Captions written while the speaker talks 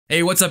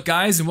Hey, what's up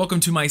guys, and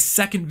welcome to my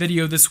second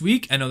video this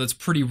week. I know that's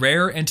pretty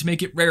rare, and to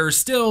make it rarer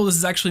still, this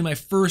is actually my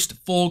first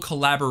full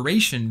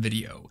collaboration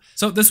video.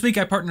 So this week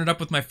I partnered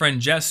up with my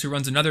friend Jess, who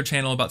runs another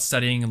channel about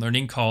studying and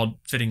learning called,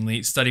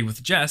 fittingly, Study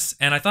With Jess,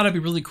 and I thought it'd be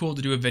really cool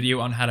to do a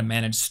video on how to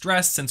manage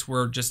stress since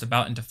we're just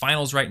about into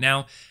finals right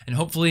now, and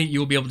hopefully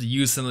you'll be able to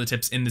use some of the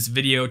tips in this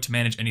video to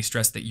manage any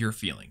stress that you're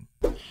feeling.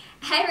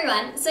 Hey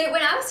everyone, so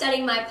when I was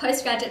studying my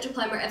postgraduate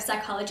diploma of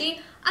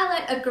psychology, I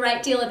learned a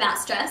great deal about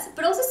stress,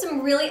 but also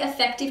some really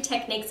effective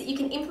techniques that you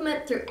can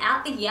implement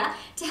throughout the year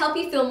to help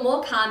you feel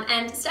more calm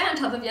and stay on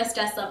top of your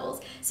stress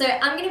levels. So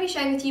I'm going to be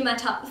sharing with you my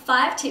top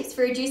 5 tips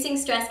for reducing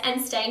stress and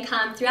staying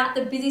calm throughout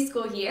the busy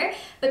school year.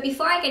 But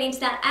before I get into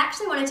that, I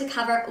actually wanted to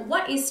cover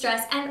what is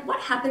stress and what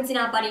happens in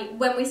our body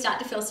when we start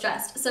to feel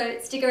stressed, so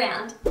stick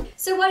around.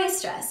 So what is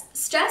stress?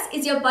 Stress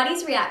is your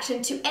body's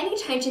reaction to any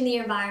change in the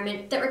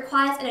environment that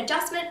requires an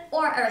adjustment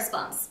or a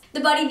response. The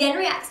body then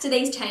reacts to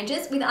these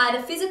changes with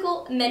either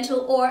physical,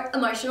 mental, or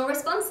emotional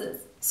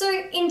responses. So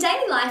in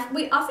daily life,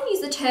 we often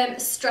use the term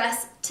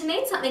stress to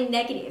mean something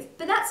negative,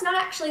 but that's not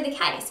actually the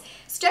case.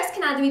 Stress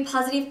can either be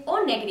positive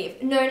or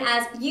negative, known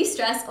as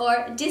eustress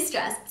or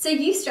distress. So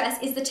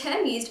eustress is the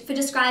term used for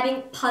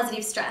describing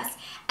positive stress.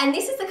 And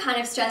this is the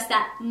kind of stress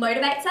that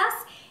motivates us,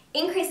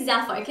 increases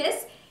our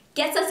focus,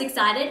 gets us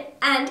excited,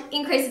 and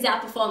increases our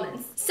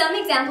performance. Some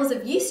examples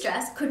of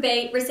eustress could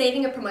be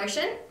receiving a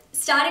promotion,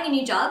 starting a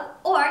new job,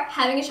 or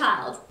having a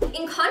child.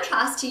 In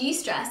contrast to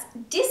eustress,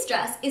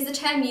 distress is the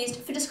term used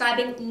for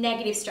describing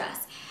negative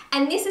stress.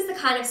 And this is the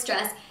kind of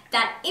stress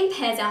that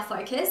impairs our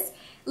focus,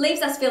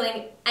 leaves us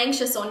feeling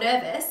anxious or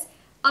nervous,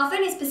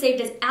 often is perceived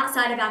as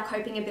outside of our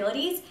coping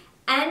abilities,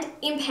 and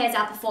impairs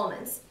our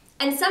performance.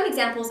 And some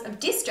examples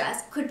of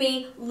distress could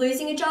be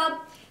losing a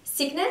job,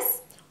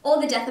 sickness, or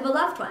the death of a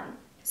loved one.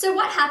 So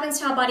what happens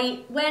to our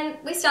body when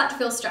we start to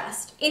feel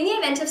stressed? In the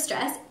event of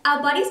stress,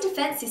 our body's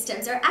defense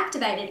systems are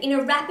activated in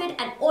a rapid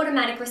and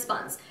automatic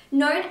response,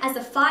 known as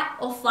the fight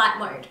or flight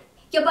mode.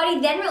 Your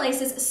body then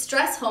releases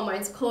stress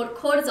hormones called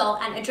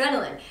cortisol and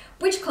adrenaline,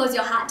 which cause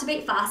your heart to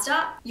beat faster,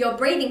 your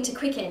breathing to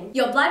quicken,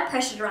 your blood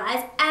pressure to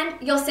rise,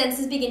 and your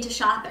senses begin to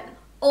sharpen.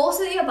 All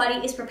so that your body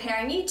is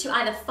preparing you to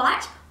either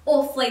fight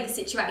or flee the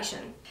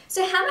situation.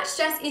 So how much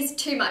stress is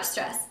too much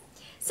stress?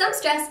 Some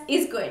stress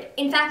is good.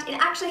 In fact, it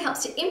actually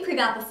helps to improve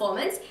our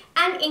performance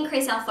and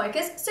increase our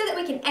focus so that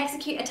we can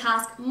execute a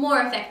task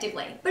more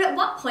effectively. But at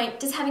what point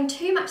does having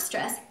too much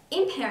stress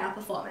impair our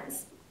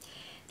performance?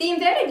 The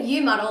inverted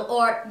U model,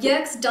 or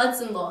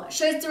Yerkes-Dodson law,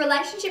 shows the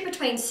relationship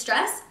between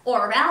stress,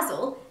 or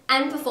arousal,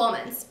 and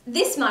performance.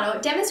 This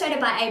model, demonstrated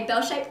by a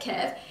bell-shaped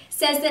curve,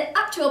 says that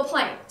up to a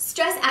point,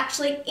 stress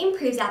actually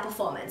improves our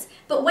performance,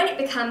 but when it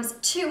becomes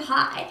too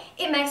high,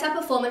 it makes our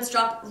performance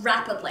drop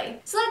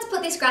rapidly. So let's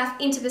put this graph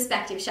into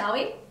perspective, shall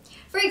we?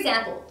 For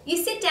example, you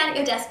sit down at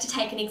your desk to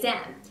take an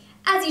exam.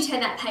 As you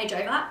turn that page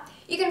over,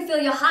 you can feel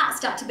your heart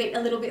start to beat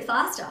a little bit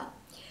faster.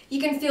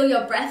 You can feel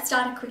your breath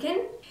start to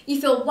quicken,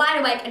 you feel wide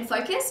awake and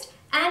focused,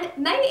 and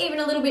maybe even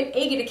a little bit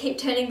eager to keep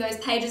turning those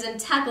pages and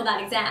tackle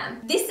that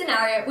exam. This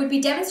scenario would be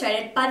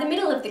demonstrated by the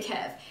middle of the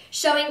curve,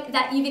 showing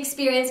that you've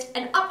experienced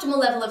an optimal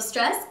level of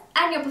stress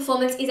and your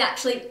performance is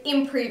actually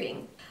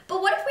improving.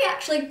 But what if we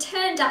actually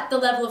turned up the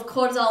level of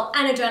cortisol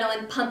and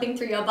adrenaline pumping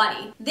through your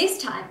body? This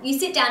time, you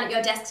sit down at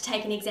your desk to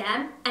take an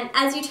exam, and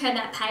as you turn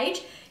that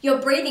page, your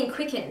breathing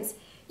quickens,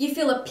 you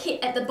feel a pit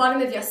at the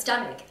bottom of your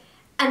stomach,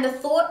 and the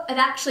thought of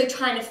actually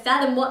trying to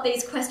fathom what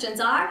these questions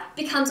are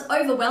becomes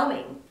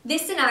overwhelming.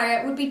 This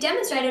scenario would be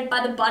demonstrated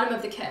by the bottom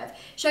of the curve,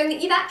 showing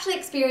that you've actually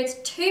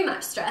experienced too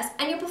much stress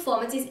and your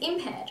performance is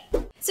impaired.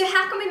 So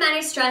how can we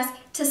manage stress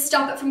to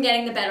stop it from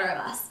getting the better of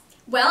us?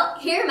 Well,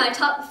 here are my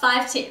top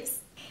 5 tips.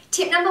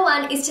 Tip number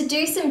 1 is to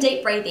do some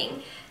deep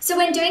breathing. So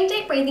when doing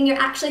deep breathing,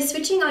 you're actually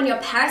switching on your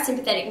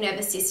parasympathetic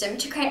nervous system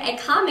to create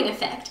a calming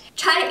effect.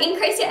 Try to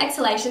increase your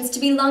exhalations to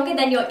be longer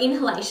than your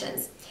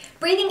inhalations.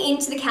 Breathing in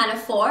to the count of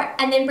 4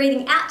 and then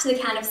breathing out to the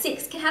count of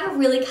 6 can have a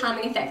really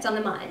calming effect on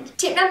the mind.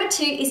 Tip number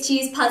 2 is to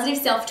use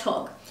positive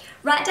self-talk.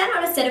 Write down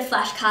on a set of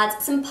flashcards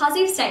some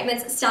positive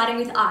statements starting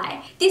with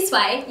I. This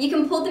way, you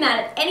can pull them out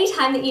at any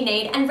time that you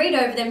need and read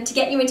over them to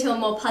get you into a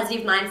more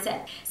positive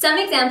mindset. Some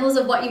examples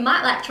of what you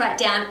might like to write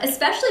down,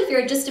 especially if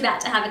you're just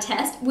about to have a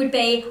test, would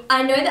be,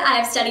 I know that I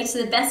have studied to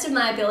the best of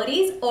my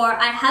abilities, or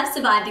I have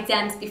survived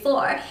exams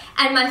before,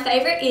 and my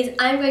favourite is,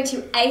 I'm going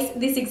to ace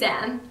this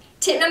exam.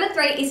 Tip number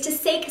 3 is to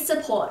seek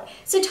support.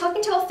 So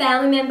talking to a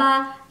family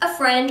member, a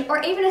friend,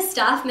 or even a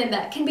staff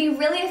member can be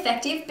really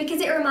effective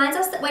because it reminds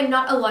us that we're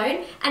not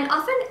alone, and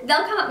often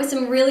they'll come up with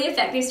some really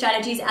effective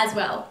strategies as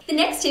well. The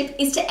next tip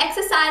is to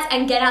exercise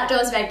and get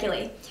outdoors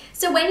regularly.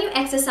 So when you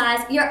exercise,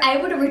 you're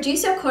able to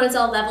reduce your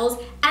cortisol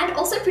levels and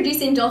also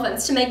produce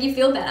endorphins to make you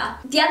feel better.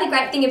 The other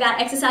great thing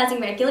about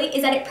exercising regularly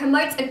is that it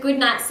promotes a good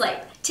night's sleep.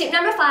 Tip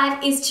number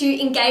 5 is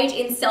to engage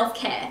in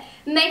self-care.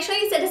 Make sure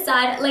you set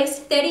aside at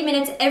least 30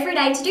 minutes every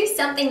day to do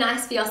something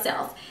nice for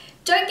yourself.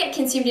 Don't get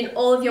consumed in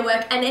all of your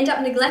work and end up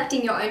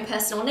neglecting your own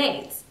personal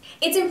needs.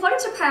 It's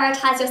important to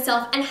prioritize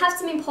yourself and have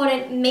some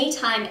important me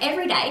time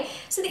every day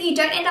so that you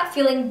don't end up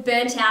feeling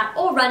burnt out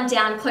or run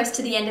down close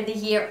to the end of the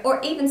year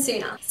or even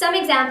sooner. Some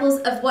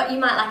examples of what you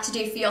might like to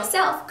do for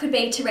yourself could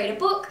be to read a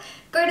book,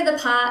 go to the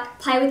park,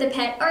 play with a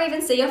pet, or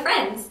even see your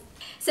friends.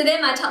 So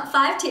they're my top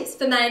 5 tips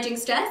for managing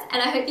stress,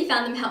 and I hope you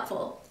found them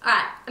helpful.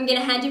 Alright, I'm going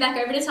to hand you back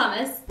over to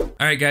Thomas.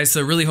 Alright guys,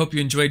 so really hope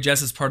you enjoyed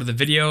Jess's part of the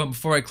video. And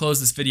before I close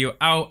this video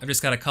out, I've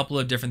just got a couple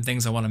of different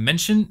things I want to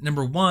mention.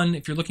 Number one,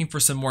 if you're looking for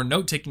some more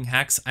note-taking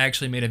hacks, I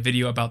actually made a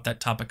video about that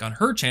topic on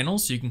her channel,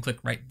 so you can click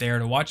right there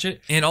to watch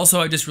it. And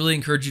also, I just really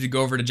encourage you to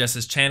go over to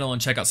Jess's channel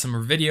and check out some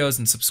of her videos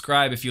and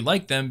subscribe if you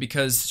like them,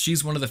 because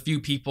she's one of the few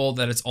people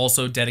that is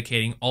also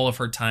dedicating all of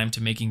her time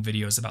to making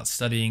videos about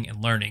studying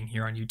and learning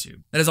here on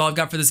YouTube. That is all I've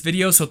got for this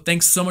video, so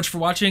thanks so much for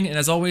watching, and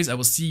as always, I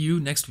will see you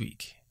next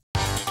week.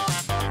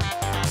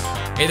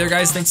 Hey there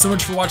guys, thanks so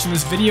much for watching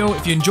this video.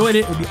 If you enjoyed it,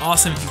 it would be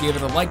awesome if you gave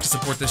it a like to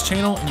support this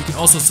channel, and you can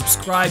also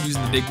subscribe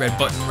using the big red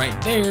button right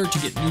there to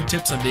get new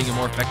tips on being a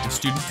more effective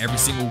student every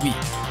single week.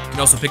 You can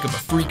also pick up a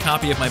free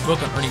copy of my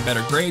book on earning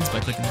better grades by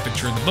clicking the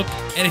picture in the book.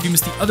 And if you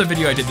missed the other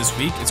video I did this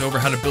week, it's over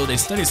how to build a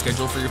study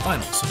schedule for your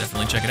finals, so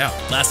definitely check it out.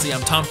 Lastly,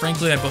 I'm Tom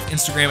Franklin on both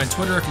Instagram and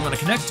Twitter if you want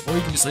to connect, or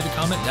you can just leave a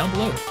comment down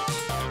below.